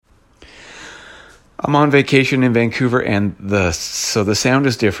I'm on vacation in Vancouver, and the sound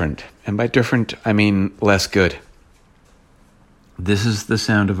is different. And by different, I mean less good. This is the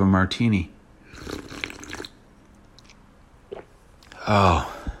sound of a martini.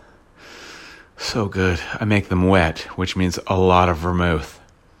 Oh, so good. I make them wet, which means a lot of vermouth.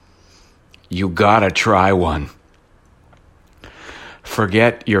 You gotta try one.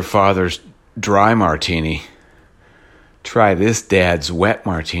 Forget your father's dry martini. Try this dad's wet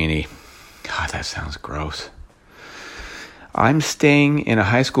martini. God, that sounds gross. I'm staying in a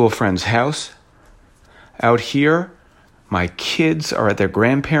high school friend's house. Out here, my kids are at their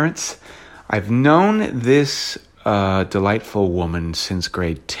grandparents'. I've known this delightful woman since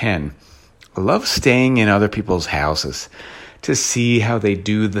grade 10. I love staying in other people's houses to see how they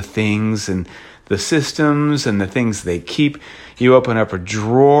do the things and the systems and the things they keep. You open up a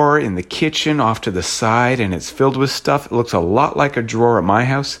drawer in the kitchen off to the side and it's filled with stuff. It looks a lot like a drawer at my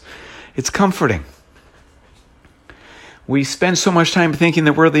house. It's comforting. We spend so much time thinking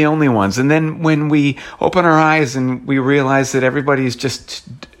that we're the only ones. And then when we open our eyes and we realize that everybody's just,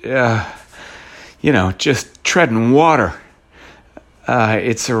 just treading water,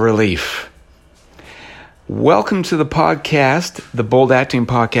 it's a relief. Welcome to the podcast, the Bold Acting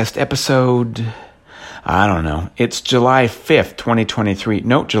Podcast, episode, I don't know. It's July 5th, 2023.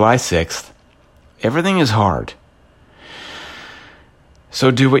 No, July 6th. Everything is hard. So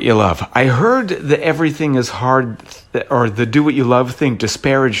do what you love. I heard that everything is hard, or the do what you love thing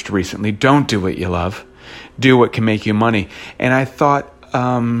disparaged recently. Don't do what you love. Do what can make you money. And I thought,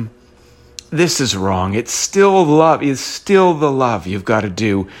 this is wrong. It's still love. It's still the love you've got to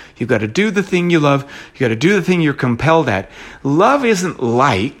do. You've got to do the thing you love. You've got to do the thing you're compelled at. Love isn't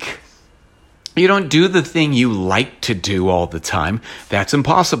like. You don't do the thing you like to do all the time. That's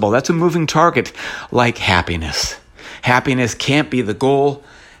impossible. That's a moving target, like happiness. Happiness can't be the goal.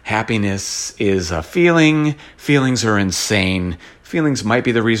 Happiness is a feeling. Feelings are insane. Feelings might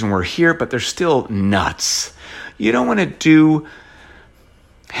be the reason we're here, but they're still nuts. You don't want to do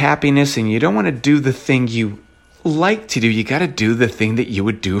happiness and you don't want to do the thing you like to do. You got to do the thing that you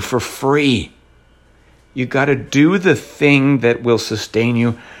would do for free. You got to do the thing that will sustain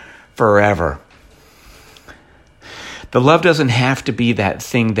you forever. The love doesn't have to be that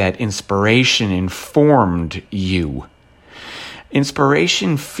thing that inspiration informed you.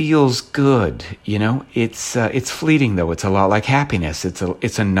 Inspiration feels good, It's fleeting though. It's a lot like happiness.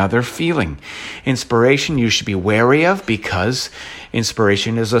 It's another feeling. Inspiration you should be wary of because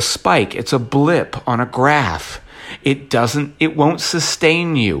inspiration is a spike. It's a blip on a graph. It won't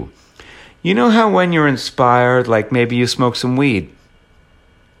sustain you. You know how when you're inspired, like maybe you smoke some weed,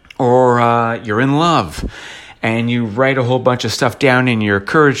 or you're in love, and you write a whole bunch of stuff down in your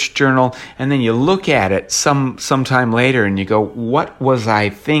courage journal, and then you look at it sometime later and you go, what was I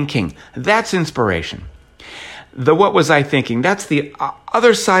thinking? That's inspiration. The what was I thinking? That's the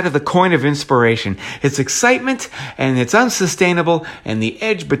other side of the coin of inspiration. It's excitement and it's unsustainable, and the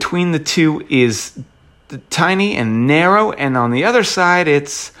edge between the two is tiny and narrow, and on the other side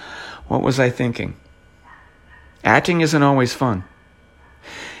it's, what was I thinking? Acting isn't always fun.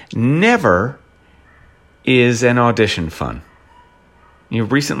 Never is an audition fun.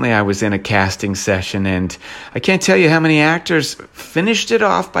 Recently I was in a casting session, and I can't tell you how many actors finished it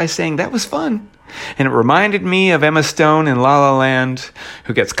off by saying that was fun. And it reminded me of Emma Stone in La La Land,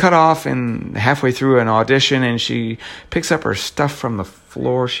 who gets cut off halfway through an audition, and she picks up her stuff from the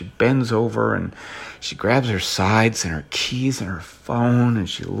floor. She bends over and she grabs her sides and her keys and her phone, and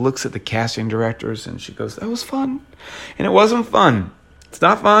she looks at the casting directors and she goes, that was fun. And it wasn't fun. It's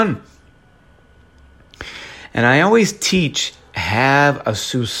not fun. And I always teach, have a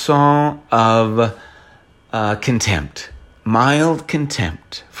soupçon of contempt, mild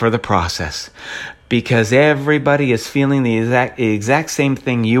contempt for the process, because everybody is feeling the exact same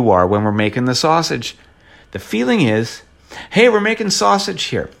thing you are when we're making the sausage. The feeling is, hey, we're making sausage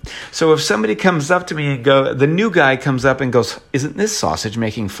here. So if somebody comes up to me and the new guy comes up and goes, isn't this sausage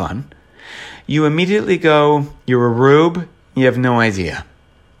making fun? You immediately go, you're a rube, you have no idea.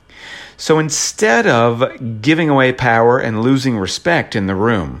 So instead of giving away power and losing respect in the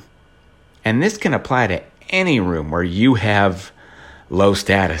room, and this can apply to any room where you have low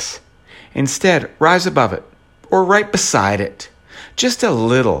status, instead rise above it or right beside it. Just a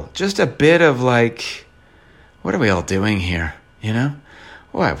little, just a bit of like, what are we all doing here?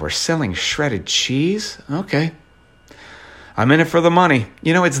 What, we're selling shredded cheese? Okay. I'm in it for the money.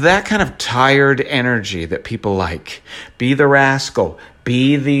 It's that kind of tired energy that people like. Be the rascal.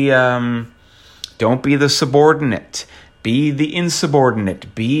 Be the, don't be the subordinate. Be the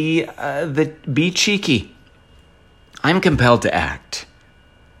insubordinate. Be cheeky. I'm compelled to act.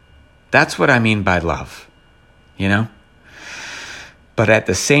 That's what I mean by love, you know? But at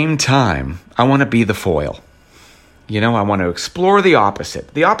the same time, I want to be the foil. You know, I want to explore the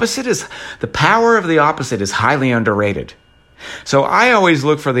opposite. The power of the opposite is highly underrated. So I always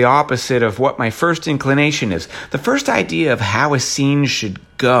look for the opposite of what my first inclination is. The first idea of how a scene should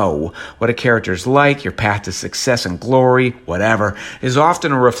go, what a character's like, your path to success and glory, whatever, is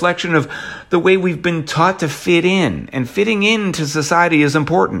often a reflection of the way we've been taught to fit in. And fitting into society is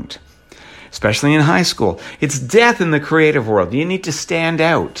important, especially in high school. It's death in the creative world. You need to stand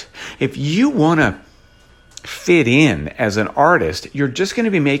out. If you want to fit in as an artist, you're just going to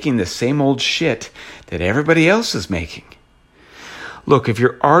be making the same old shit that everybody else is making. Look, if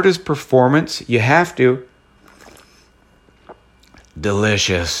your art is performance, you have to.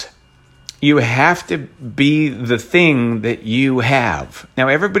 Delicious. You have to be the thing that you have. Now,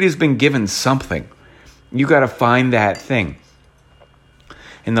 everybody's been given something. You got to find that thing.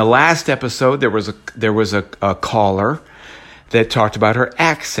 In the last episode, there was a caller that talked about her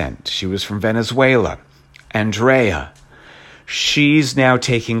accent. She was from Venezuela. Andrea. She's now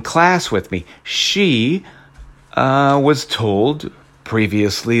taking class with me. She was told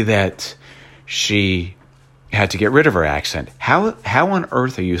previously that she had to get rid of her accent. How on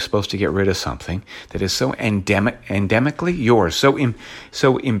earth are you supposed to get rid of something that is so endemically yours,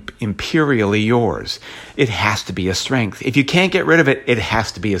 so imperially yours? It has to be a strength. If you can't get rid of it, it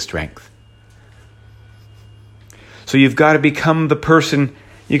has to be a strength. So you've got to become the person.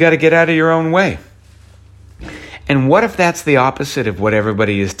 You got to get out of your own way. And what if that's the opposite of what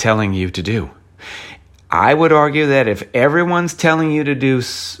everybody is telling you to do? I would argue that if everyone's telling you to do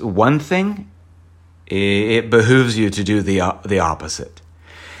one thing, it behooves you to do the opposite.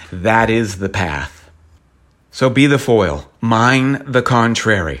 That is the path. So be the foil. Mine the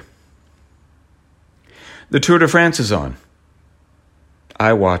contrary. The Tour de France is on.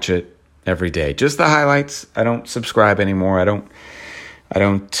 I watch it every day. Just the highlights. I don't subscribe anymore. I don't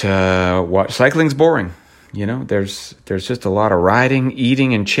watch. Cycling's boring. You know, there's just a lot of riding,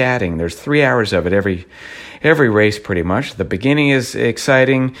 eating, and chatting. There's 3 hours of it every race pretty much. The beginning is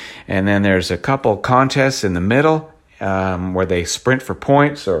exciting, and then there's a couple contests in the middle where they sprint for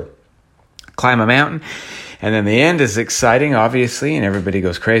points or climb a mountain. And then the end is exciting, obviously, and everybody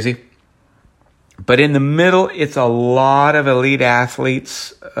goes crazy. But in the middle, it's a lot of elite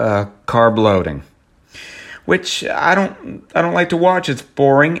athletes carb loading, which I don't like to watch. It's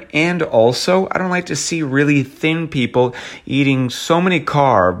boring, and also I don't like to see really thin people eating so many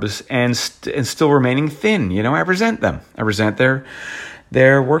carbs and still remaining thin. You know, I resent them. I resent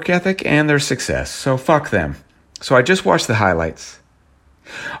their work ethic and their success. So fuck them. So I just watch the highlights.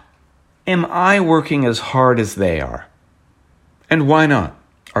 Am I working as hard as they are? And why not?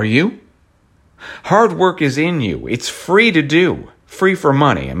 Are you? Hard work is in you. It's free to do. Free for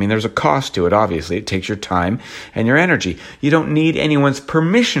money. I mean, there's a cost to it, obviously. It takes your time and your energy. You don't need anyone's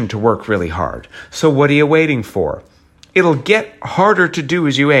permission to work really hard. So what are you waiting for? It'll get harder to do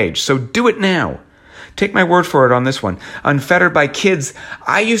as you age, so do it now. Take my word for it on this one. Unfettered by kids,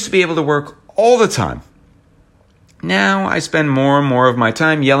 I used to be able to work all the time. Now I spend more and more of my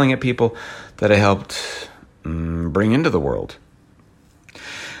time yelling at people that I helped bring into the world.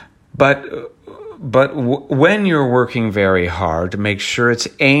 But when you're working very hard, make sure it's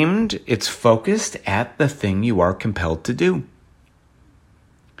aimed, it's focused at the thing you are compelled to do.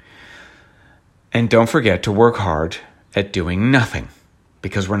 And don't forget to work hard at doing nothing,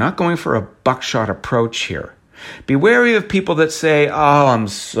 because we're not going for a buckshot approach here. Be wary of people that say, "Oh, I'm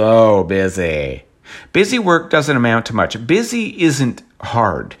so busy." Busy work doesn't amount to much. Busy isn't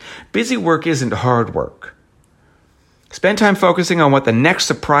hard. Busy work isn't hard work. Spend time focusing on what the next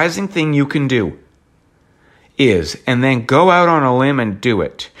surprising thing you can do is, and then go out on a limb and do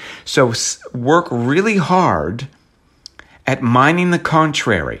it. So work really hard at mining the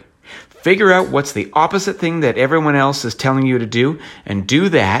contrary. Figure out what's the opposite thing that everyone else is telling you to do, and do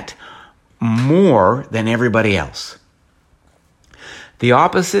that more than everybody else. The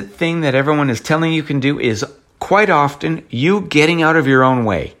opposite thing that everyone is telling you can do is quite often you getting out of your own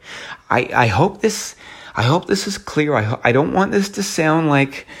way. I hope this is clear. I don't want this to sound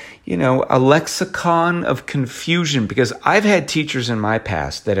like, you know, a lexicon of confusion, because I've had teachers in my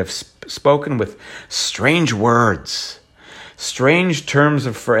past that have spoken with strange words, strange terms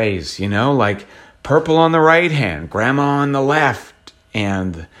of phrase, you know, like purple on the right hand, grandma on the left,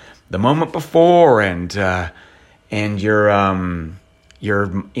 and the moment before, and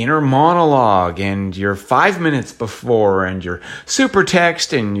your inner monologue, and your 5 minutes before, and your super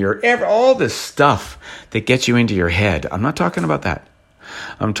text, and all this stuff that gets you into your head. I'm not talking about that.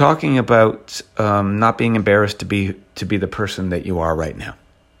 I'm talking about not being embarrassed to be the person that you are right now.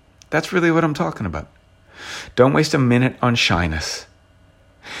 That's really what I'm talking about. Don't waste a minute on shyness.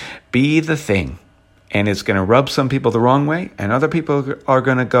 Be the thing. And it's going to rub some people the wrong way, and other people are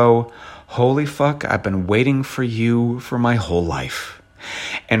going to go, holy fuck, I've been waiting for you for my whole life.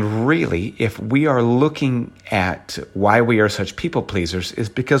 And really, if we are looking at why we are such people pleasers, is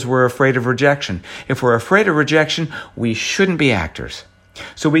because we're afraid of rejection. If we're afraid of rejection, we shouldn't be actors.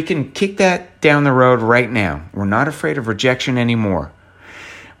 So we can kick that down the road right now. We're not afraid of rejection anymore.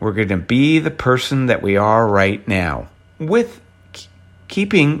 We're going to be the person that we are right now, with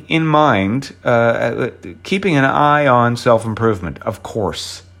keeping in mind, keeping an eye on self-improvement, of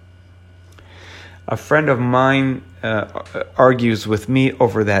course. A friend of mine argues with me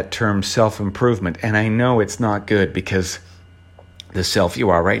over that term self-improvement, and I know it's not good, because the self you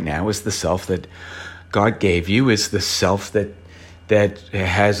are right now is the self that God gave you, is the self that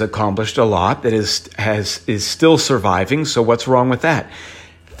has accomplished a lot, that is still surviving. So what's wrong with that?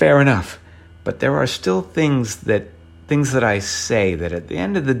 Fair enough. But there are still things that I say that at the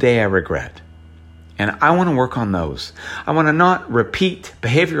end of the day I regret. And I want to work on those. I want to not repeat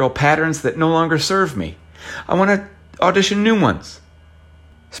behavioral patterns that no longer serve me. I want to audition new ones.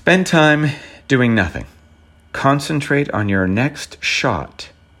 Spend time doing nothing. Concentrate on your next shot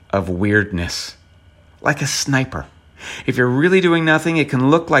of weirdness. Like a sniper. If you're really doing nothing, it can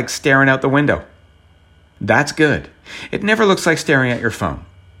look like staring out the window. That's good. It never looks like staring at your phone.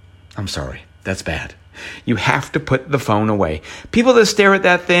 I'm sorry, that's bad. You have to put the phone away. People that stare at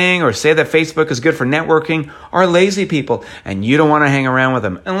that thing or say that Facebook is good for networking are lazy people, and you don't want to hang around with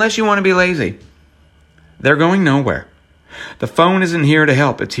them unless you want to be lazy. They're going nowhere. The phone isn't here to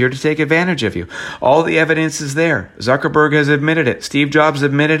help. It's here to take advantage of you. All the evidence is there. Zuckerberg has admitted it. Steve Jobs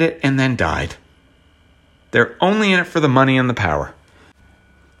admitted it and then died. They're only in it for the money and the power.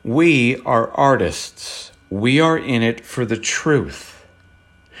 We are artists. We are in it for the truth.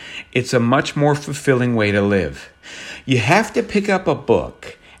 It's a much more fulfilling way to live. You have to pick up a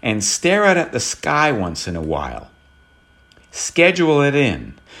book and stare out at the sky once in a while. Schedule it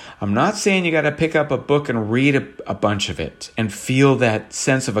in. I'm not saying you got to pick up a book and read a bunch of it and feel that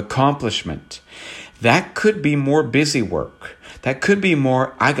sense of accomplishment. That could be more busy work. That could be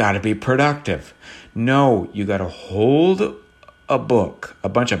more, I got to be productive. No, you got to hold a book, a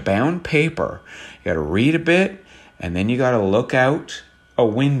bunch of bound paper. You got to read a bit, and then you got to look out a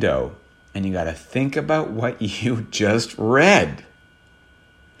window, and you got to think about what you just read.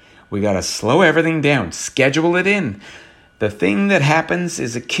 We got to slow everything down, schedule it in. The thing that happens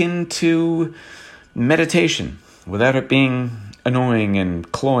is akin to meditation, without it being annoying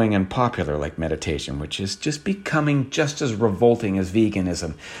and cloying and popular like meditation, which is just becoming just as revolting as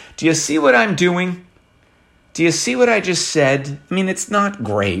veganism. Do you see what I'm doing? Do you see what I just said? I mean, it's not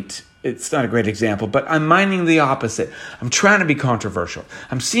great. It's not a great example, but I'm minding the opposite. I'm trying to be controversial.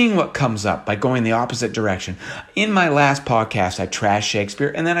 I'm seeing what comes up by going the opposite direction. In my last podcast, I trashed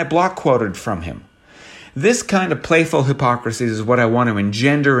Shakespeare, and then I block quoted from him. This kind of playful hypocrisy is what I want to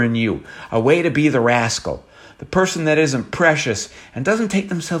engender in you. A way to be the rascal. The person that isn't precious and doesn't take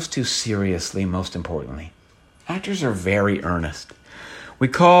themselves too seriously, most importantly. Actors are very earnest. We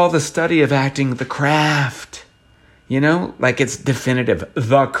call the study of acting the craft. You know, like it's definitive.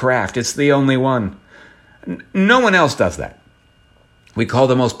 The craft. It's the only one. No one else does that. We call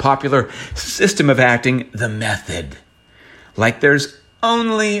the most popular system of acting the method. Like there's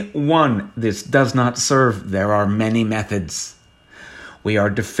only one. This does not serve. There are many methods. We are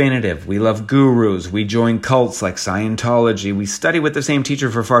definitive. We love gurus. We join cults like Scientology. We study with the same teacher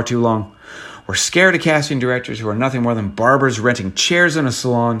for far too long. We're scared of casting directors who are nothing more than barbers renting chairs in a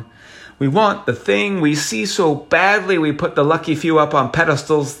salon. We want the thing we see so badly, we put the lucky few up on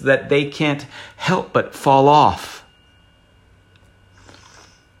pedestals that they can't help but fall off.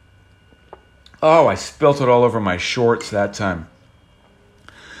 Oh, I spilt it all over my shorts that time.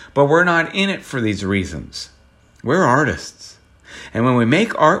 But we're not in it for these reasons. We're artists. And when we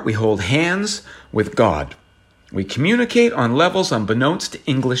make art, we hold hands with God. We communicate on levels unbeknownst to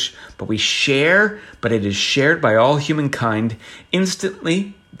English, but we share, but it is shared by all humankind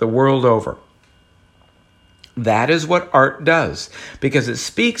instantly the world over. That is what art does, because it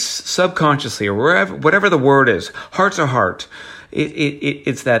speaks subconsciously, or wherever, whatever the word is, heart to heart.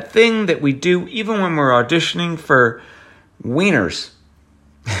 It's that thing that we do even when we're auditioning for wieners.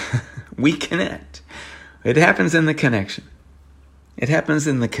 We connect. It happens in the connection. It happens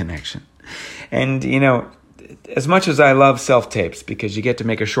in the connection. And, you know, as much as I love self-tapes, because you get to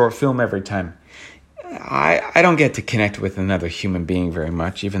make a short film every time, I don't get to connect with another human being very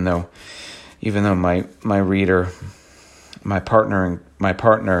much, even though my reader, my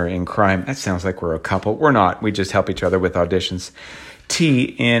partner in crime, that sounds like we're a couple. We're not. We just help each other with auditions. T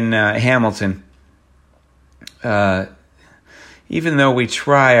in Hamilton. Even though we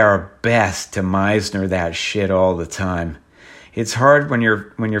try our best to Meisner that shit all the time, it's hard when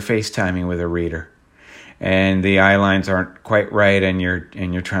you're FaceTiming with a reader, and the eye lines aren't quite right, and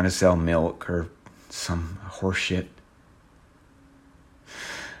you're trying to sell milk or some horse shit.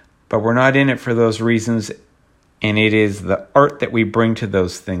 But we're not in it for those reasons, and it is the art that we bring to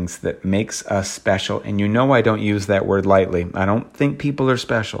those things that makes us special. And I don't use that word lightly. I don't think people are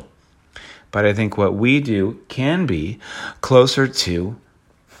special. But I think what we do can be closer to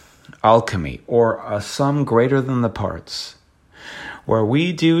alchemy or a sum greater than the parts, where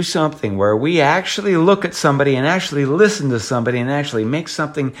we do something, where we actually look at somebody and actually listen to somebody and actually make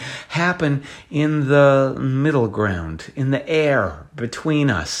something happen in the middle ground, in the air between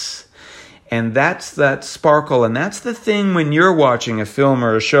us. And that's that sparkle, and that's the thing when you're watching a film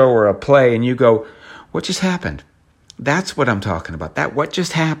or a show or a play and you go, what just happened? That's what I'm talking about. That what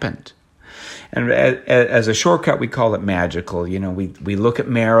just happened. And as a shortcut, we call it magical. We look at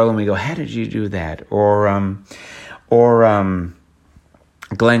Meryl and we go, how did you do that? Or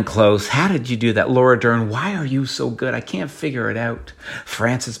Glenn Close, how did you do that? Laura Dern, why are you so good? I can't figure it out.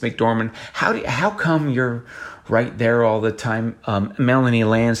 Frances McDormand, how come you're right there all the time? Melanie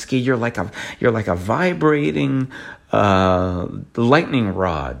Lansky, you're like a vibrating lightning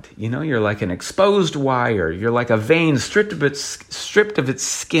rod. You're like an exposed wire. You're like a vein stripped of its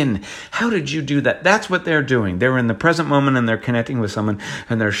skin. How did you do that? That's what they're doing. They're in the present moment and they're connecting with someone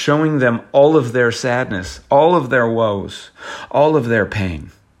and they're showing them all of their sadness, all of their woes, all of their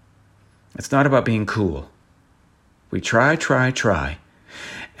pain. It's not about being cool. We try,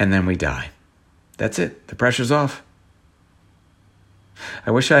 and then we die. That's it. The pressure's off.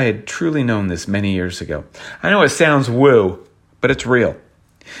 I wish I had truly known this many years ago. I know it sounds woo, but it's real.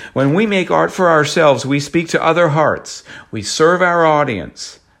 When we make art for ourselves, we speak to other hearts. We serve our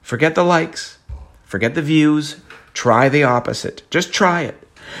audience. Forget the likes. Forget the views. Try the opposite. Just try it.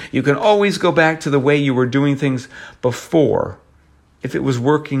 You can always go back to the way you were doing things before, if it was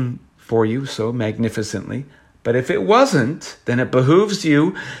working for you so magnificently. But if it wasn't, then it behooves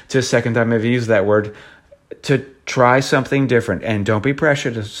you, to second time I've used that word, to try something different. And don't be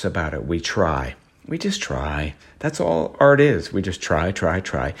precious about it. We try. We just try. That's all art is. We just try,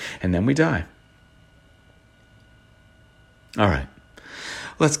 and then we die. All right.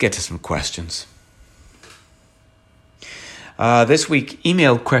 Let's get to some questions. This week,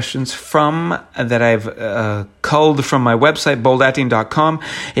 email questions that I've culled from my website, boldacting.com.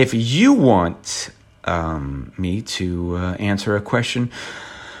 If you want me to answer a question,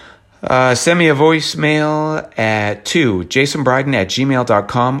 send me a voicemail to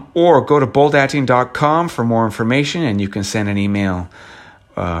jasonbryden@gmail.com, or go to boldacting.com for more information, and you can send an email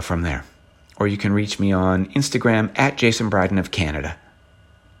from there. Or you can reach me on Instagram @JasonBryden of Canada.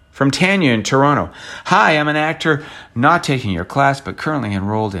 From Tanya in Toronto. Hi, I'm an actor not taking your class, but currently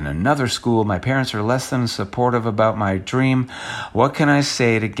enrolled in another school. My parents are less than supportive about my dream. What can I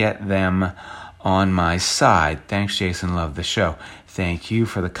say to get them on my side? Thanks, Jason. Love the show. Thank you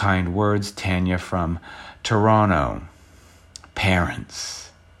for the kind words, Tanya from Toronto. Parents.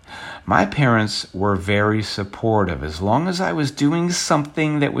 My parents were very supportive as long as I was doing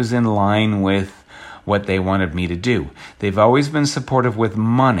something that was in line with what they wanted me to do. They've always been supportive with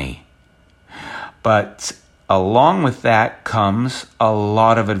money. But along with that comes a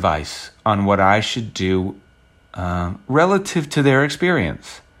lot of advice on what I should do relative to their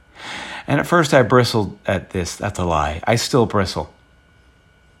experience. And at first I bristled at this. That's a lie. I still bristle.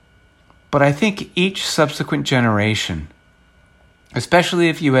 But I think each subsequent generation, especially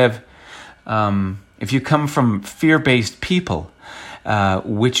if you have, if you come from fear-based people,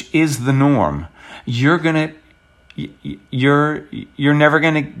 which is the norm, you're never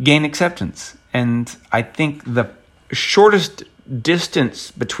gonna gain acceptance. And I think the shortest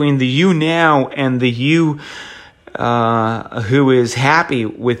distance between the you now and the you who is happy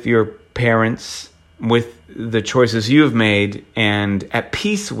with your parents, with the choices you have made, and at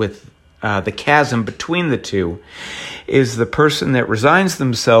peace with the chasm between the two, is the person that resigns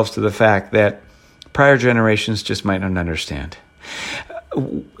themselves to the fact that prior generations just might not understand.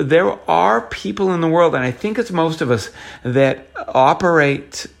 There are people in the world, and I think it's most of us, that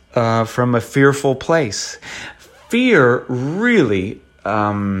operate from a fearful place. Fear really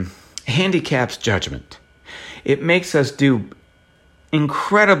handicaps judgment. It makes us do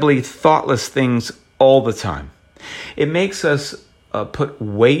incredibly thoughtless things all the time. It makes us put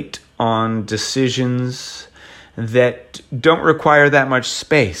weight on decisions that don't require that much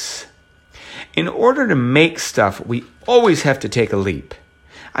space. In order to make stuff, we always have to take a leap.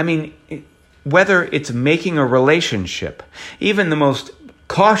 I mean, whether it's making a relationship. Even the most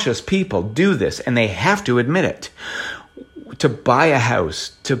cautious people do this, and they have to admit it. To buy a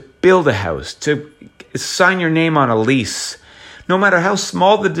house, to build a house, to sign your name on a lease. No matter how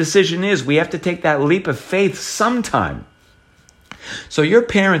small the decision is, we have to take that leap of faith sometime. So your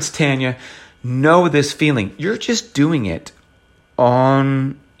parents, Tanya, know this feeling. You're just doing it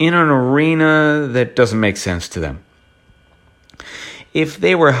in an arena that doesn't make sense to them. If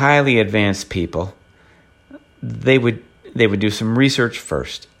they were highly advanced people, they would do some research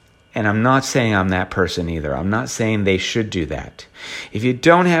first. And I'm not saying I'm that person either. I'm not saying they should do that. If you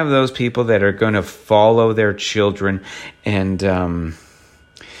don't have those people that are going to follow their children and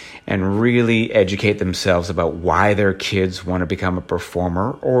really educate themselves about why their kids want to become a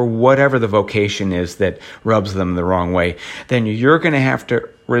performer or whatever the vocation is that rubs them the wrong way, then you're going to have to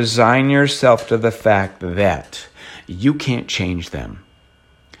resign yourself to the fact that you can't change them.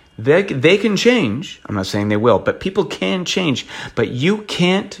 They can change. I'm not saying they will, but people can change. But you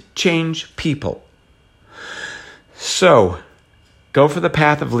can't change people. So, go for the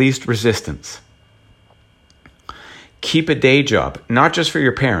path of least resistance. Keep a day job, not just for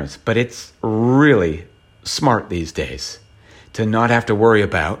your parents, but it's really smart these days to not have to worry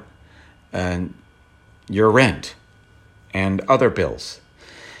about your rent and other bills.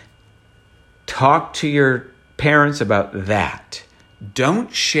 Talk to your parents about that.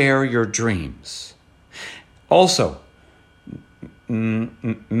 Don't share your dreams. Also,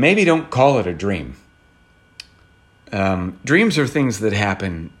 maybe don't call it a dream. Dreams are things that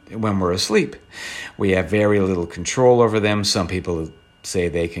happen when we're asleep. We have very little control over them. Some people say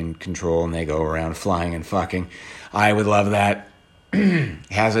they can control and they go around flying and fucking. I would love that.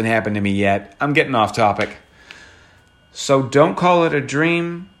 Hasn't happened to me yet. I'm getting off topic. So don't call it a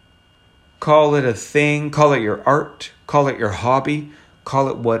dream. Call it a thing. Call it your art. Call it your hobby. Call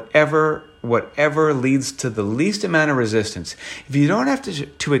it whatever leads to the least amount of resistance. If you don't have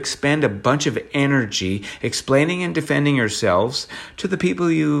to expend a bunch of energy explaining and defending yourselves to the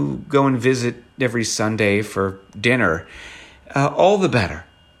people you go and visit every Sunday for dinner, all the better.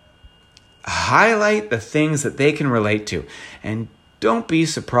 Highlight the things that they can relate to. And don't be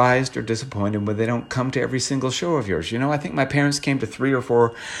surprised or disappointed when they don't come to every single show of yours. You know, I think my parents came to 3 or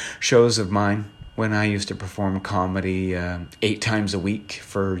 4 shows of mine when I used to perform comedy 8 times a week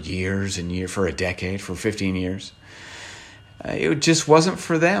for years and years, for a decade, for 15 years. It just wasn't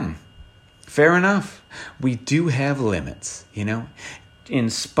for them. Fair enough. We do have limits, you know. In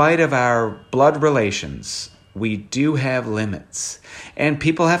spite of our blood relations, we do have limits. And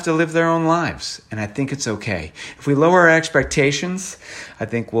people have to live their own lives. And I think it's okay. If we lower our expectations, I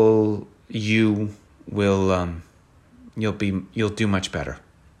think you'll do much better.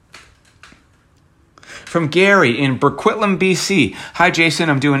 From Gary in Burquitlam, BC. Hi, Jason.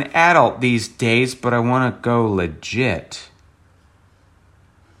 I'm doing adult these days, but I want to go legit.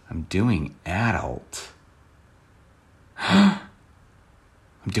 I'm doing adult. I'm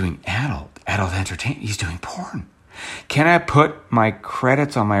doing adult entertainment. He's doing porn. Can I put my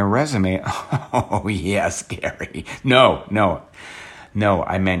credits on my resume? Oh, yes, Gary. No,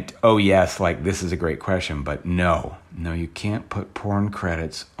 I meant, oh, yes, like this is a great question, but no, you can't put porn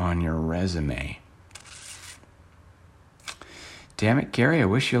credits on your resume. Damn it, Gary, I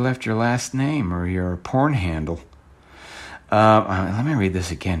wish you left your last name or your porn handle. Let me read this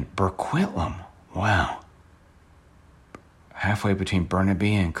again. Burquitlam. Wow. Halfway between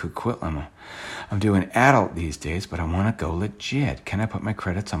Burnaby and Coquitlam. I'm doing adult these days, but I want to go legit. Can I put my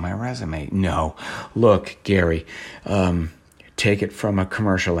credits on my resume? No. Look, Gary, take it from a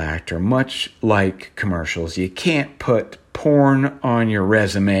commercial actor. Much like commercials, you can't put porn on your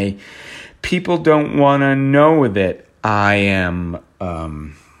resume. People don't want to know that I am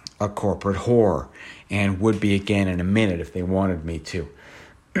a corporate whore and would be again in a minute if they wanted me to.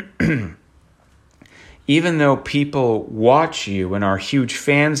 Even though people watch you and are huge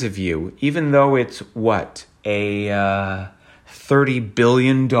fans of you, even though it's a $30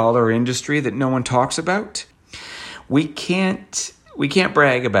 billion industry that no one talks about, we can't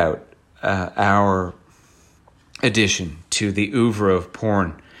brag about our addition to the oeuvre of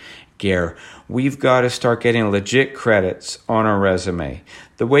porn, Gare. We've got to start getting legit credits on our resume.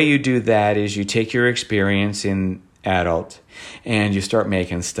 The way you do that is you take your experience in adult and you start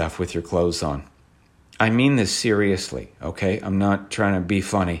making stuff with your clothes on. I mean this seriously, okay? I'm not trying to be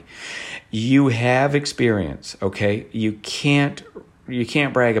funny. You have experience, okay? You can't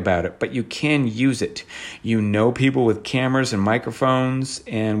brag about it, but you can use it. You know people with cameras and microphones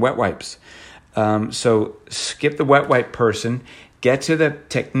and wet wipes. So skip the wet wipe person. Get to the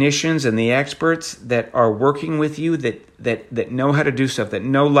technicians and the experts that are working with you, that know how to do stuff, that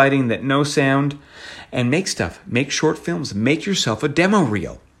know lighting, that know sound, and make stuff. Make short films. Make yourself a demo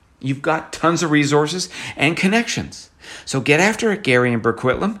reel. You've got tons of resources and connections. So get after it, Gary and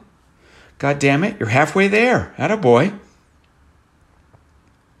Burquitlam. God damn it, you're halfway there. Attaboy.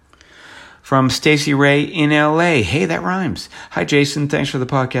 From Stacey Ray in LA. Hey, that rhymes. Hi, Jason. Thanks for the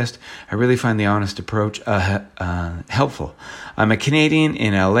podcast. I really find the honest approach helpful. I'm a Canadian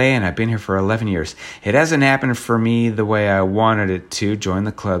in LA, and I've been here for 11 years. It hasn't happened for me the way I wanted it to. Join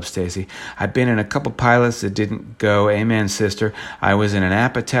the club, Stacey. I've been in a couple pilots that didn't go. Amen, sister. I was in an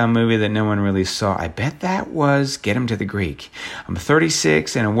Apatow movie that no one really saw. I bet that was Get Him to the Greek. I'm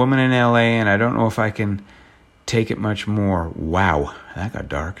 36 and a woman in LA, and I don't know if I can take it much more. Wow, that got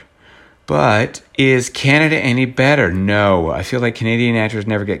dark. But is Canada any better? No. I feel like Canadian actors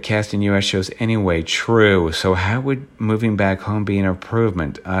never get cast in U.S. shows anyway. True. So how would moving back home be an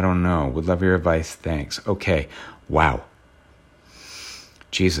improvement? I don't know. Would love your advice. Thanks. Okay. Wow.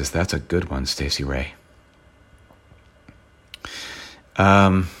 Jesus, that's a good one, Stacey Ray.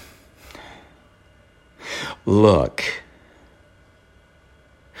 Look.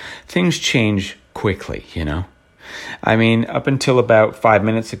 Things change quickly, you know? I mean, up until about 5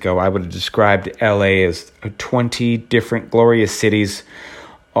 minutes ago, I would have described LA as 20 different glorious cities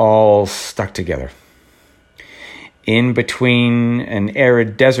all stuck together. In between an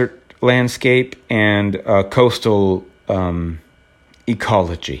arid desert landscape and a coastal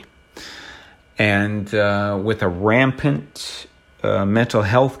ecology. And with a rampant mental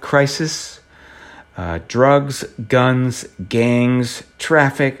health crisis, drugs, guns, gangs,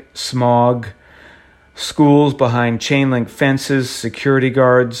 traffic, smog, schools behind chain-link fences, security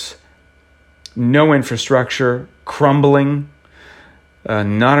guards, no infrastructure, crumbling,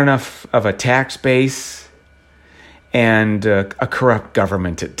 not enough of a tax base, and a corrupt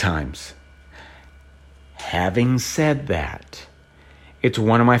government at times. Having said that, it's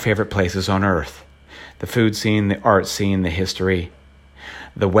one of my favorite places on earth. The food scene, the art scene, the history,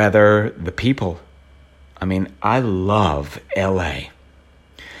 the weather, the people. I mean, I love LA.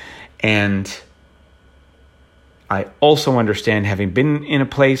 And I also understand having been in a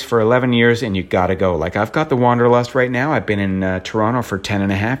place for 11 years and you got to go. Like I've got the Wanderlust right now. I've been in Toronto for 10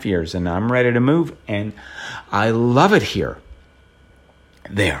 and a half years and I'm ready to move. And I love it here.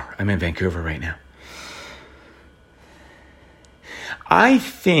 There, I'm in Vancouver right now. I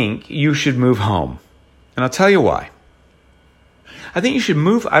think you should move home. And I'll tell you why. I think you should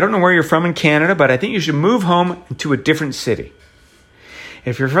move. I don't know where you're from in Canada, but I think you should move home to a different city.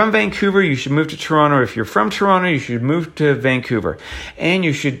 If you're from Vancouver, you should move to Toronto. If you're from Toronto, you should move to Vancouver. And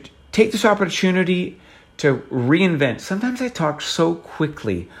you should take this opportunity to reinvent. Sometimes I talk so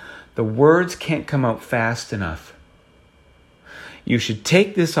quickly, the words can't come out fast enough. You should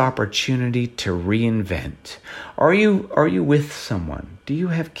take this opportunity to reinvent. Are you with someone? Do you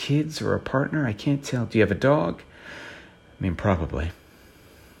have kids or a partner? I can't tell. Do you have a dog? I mean, probably.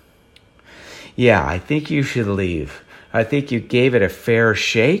 Yeah, I think you should leave. I think you gave it a fair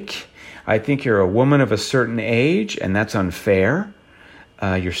shake. I think you're a woman of a certain age, and that's unfair.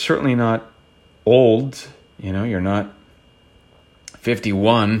 You're certainly not old. You know, you're not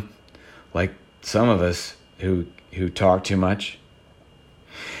 51 like some of us who talk too much.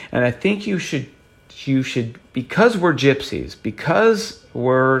 And I think you should, because we're gypsies, because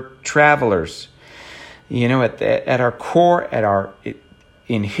we're travelers, you know, at our core,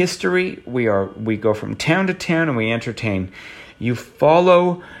 in history, we go from town to town and we entertain. You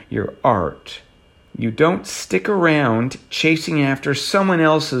follow your art. You don't stick around chasing after someone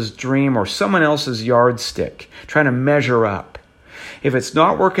else's dream or someone else's yardstick, trying to measure up. If it's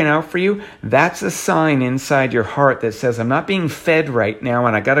not working out for you, that's a sign inside your heart that says, I'm not being fed right now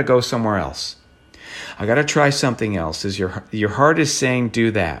and I got to go somewhere else. I got to try something else. Your heart is saying, do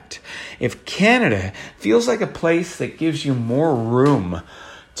that. If Canada feels like a place that gives you more room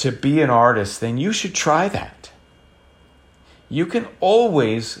to be an artist, then you should try that. You can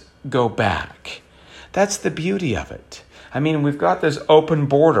always go back. That's the beauty of it. I mean, we've got this open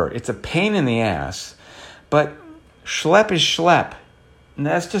border. It's a pain in the ass, but schlep is schlep. And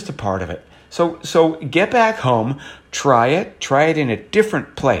that's just a part of it. So get back home, try it in a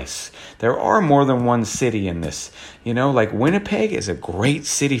different place. There are more than one city in this. You know, like Winnipeg is a great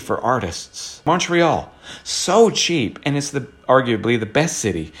city for artists. Montreal, so cheap, and it's arguably the best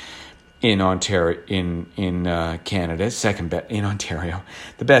city in Ontario, in Canada, second best in Ontario.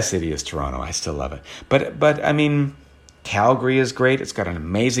 The best city is Toronto. I still love it. But I mean, Calgary is great. It's got an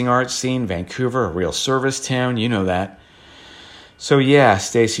amazing art scene. Vancouver, a real service town. You know that. So yeah,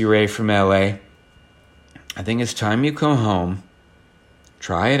 Stacey Ray from LA, I think it's time you come home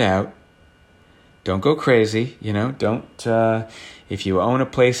Try it out. Don't go crazy, don't, if you own a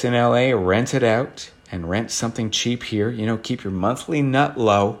place in LA, rent it out and rent something cheap here, keep your monthly nut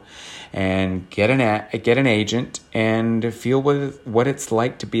low and get an agent and feel what it's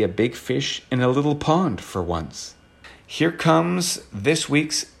like to be a big fish in a little pond for once. Here comes this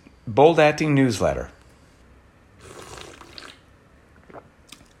week's Bold Acting newsletter.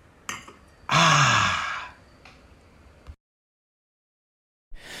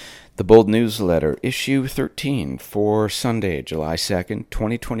 The Bold Newsletter, Issue 13 for Sunday, July 2nd,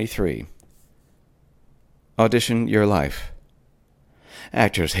 2023. Audition your life.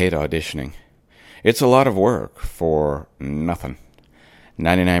 Actors hate auditioning. It's a lot of work for nothing.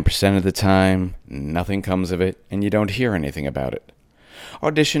 99% of the time, nothing comes of it, and you don't hear anything about it.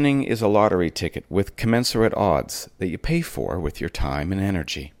 Auditioning is a lottery ticket with commensurate odds that you pay for with your time and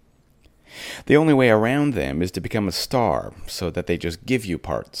energy. The only way around them is to become a star so that they just give you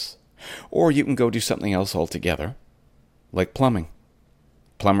parts. Or you can go do something else altogether, like plumbing.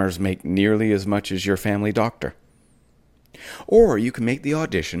 Plumbers make nearly as much as your family doctor. Or you can make the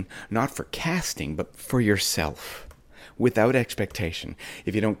audition not for casting, but for yourself, without expectation.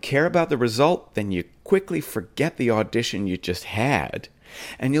 If you don't care about the result, then you quickly forget the audition you just had,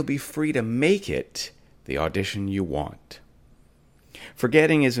 and you'll be free to make it the audition you want.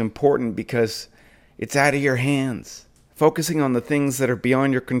 Forgetting is important because it's out of your hands. Focusing on the things that are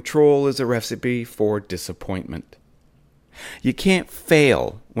beyond your control is a recipe for disappointment. You can't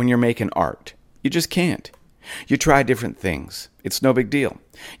fail when you're making art. You just can't. You try different things. It's no big deal.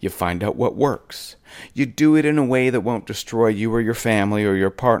 You find out what works. You do it in a way that won't destroy you or your family or your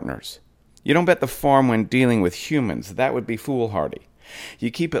partners. You don't bet the farm when dealing with humans. That would be foolhardy.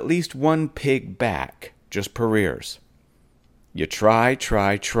 You keep at least one pig back, just per ears. You try,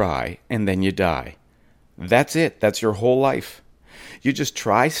 and then you die. That's it. That's your whole life. You just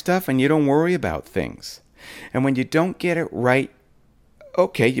try stuff and you don't worry about things. And when you don't get it right,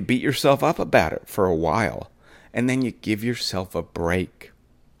 okay, you beat yourself up about it for a while. And then you give yourself a break.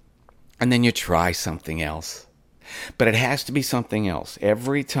 And then you try something else. But it has to be something else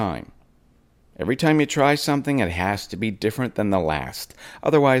every time. Every time you try something, it has to be different than the last.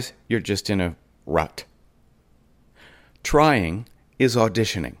 Otherwise, you're just in a rut. Trying is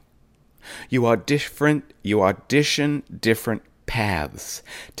auditioning. You audition different paths,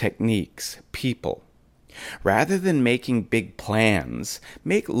 techniques, people. Rather than making big plans,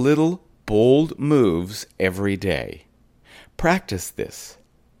 make little, bold moves every day. Practice this.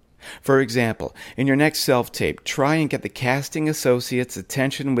 For example, in your next self-tape, try and get the casting associate's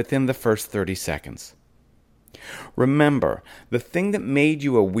attention within the first 30 seconds. Remember, the thing that made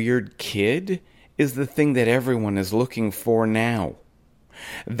you a weird kid is the thing that everyone is looking for now.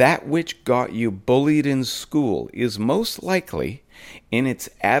 That which got you bullied in school is most likely, in its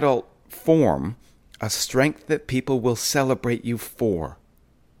adult form, a strength that people will celebrate you for.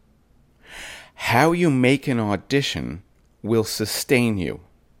 How you make an audition will sustain you.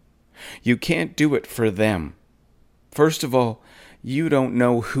 You can't do it for them. First of all, you don't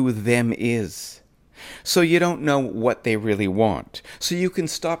know who them is. So you don't know what they really want. So you can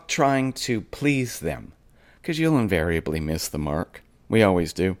stop trying to please them, because you'll invariably miss the mark. We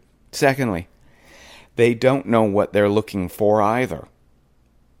always do. Secondly, they don't know what they're looking for either.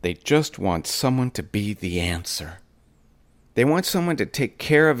 They just want someone to be the answer. They want someone to take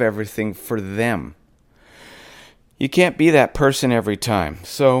care of everything for them. You can't be that person every time,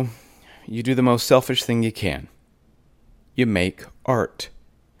 so you do the most selfish thing you can. You make art.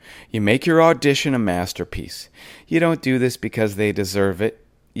 You make your audition a masterpiece. You don't do this because they deserve it.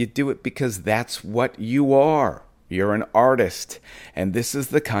 You do it because that's what you are. You're an artist, and this is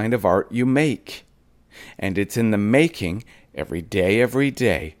the kind of art you make. And it's in the making, every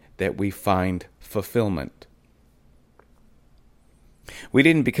day, that we find fulfillment. We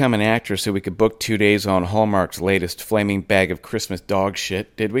didn't become an actor so we could book 2 days on Hallmark's latest flaming bag of Christmas dog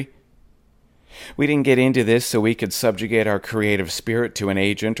shit, did we? We didn't get into this so we could subjugate our creative spirit to an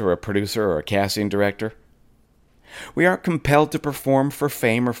agent or a producer or a casting director. We aren't compelled to perform for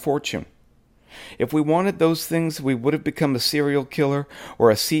fame or fortune. If we wanted those things, we would have become a serial killer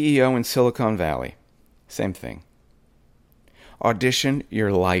or a CEO in Silicon Valley. Same thing. Audition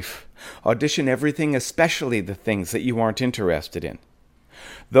your life. Audition everything, especially the things that you aren't interested in.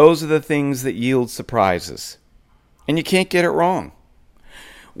 Those are the things that yield surprises. And you can't get it wrong.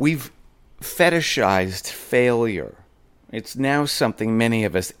 We've fetishized failure. It's now something many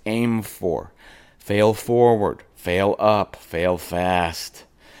of us aim for. Fail forward, fail up, fail fast.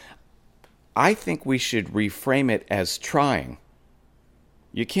 I think we should reframe it as trying.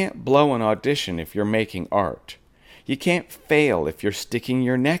 You can't blow an audition if you're making art. You can't fail if you're sticking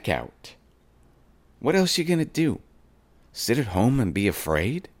your neck out. What else are you going to do? Sit at home and be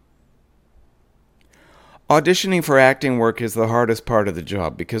afraid? Auditioning for acting work is the hardest part of the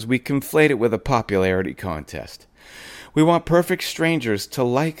job because we conflate it with a popularity contest. We want perfect strangers to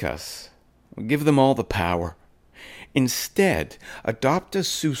like us. We give them all the power. Instead, adopt a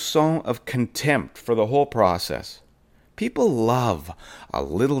soupçon of contempt for the whole process. People love a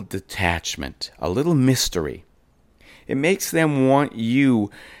little detachment, a little mystery. It makes them want you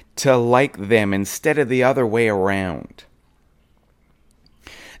to like them instead of the other way around.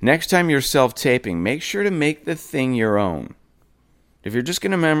 Next time you're self-taping, make sure to make the thing your own. If you're just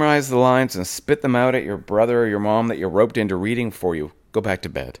going to memorize the lines and spit them out at your brother or your mom that you roped into reading for you, go back to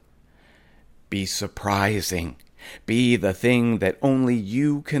bed. Be surprising. Be the thing that only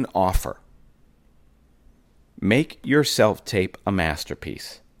you can offer. Make your self-tape a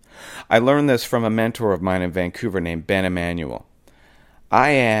masterpiece. I learned this from a mentor of mine in Vancouver named Ben Emanuel.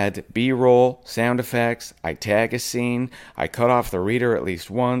 I add B-roll, sound effects, I tag a scene, I cut off the reader at least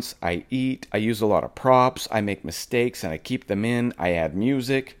once, I eat, I use a lot of props, I make mistakes and I keep them in, I add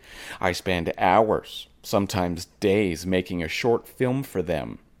music. I spend hours, sometimes days, making a short film for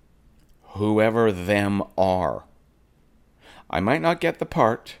them. Whoever them are. I might not get the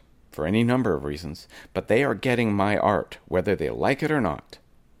part, for any number of reasons, but they are getting my art, whether they like it or not.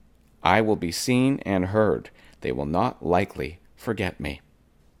 I will be seen and heard. They will not likely forget me.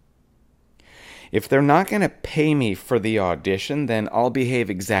 If they're not going to pay me for the audition, then I'll behave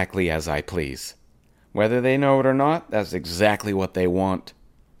exactly as I please. Whether they know it or not, that's exactly what they want.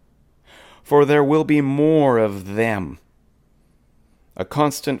 For there will be more of them. A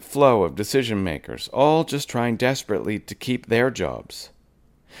constant flow of decision makers, all just trying desperately to keep their jobs.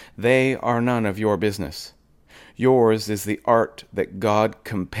 They are none of your business. Yours is the art that God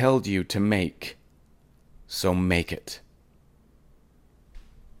compelled you to make. So make it.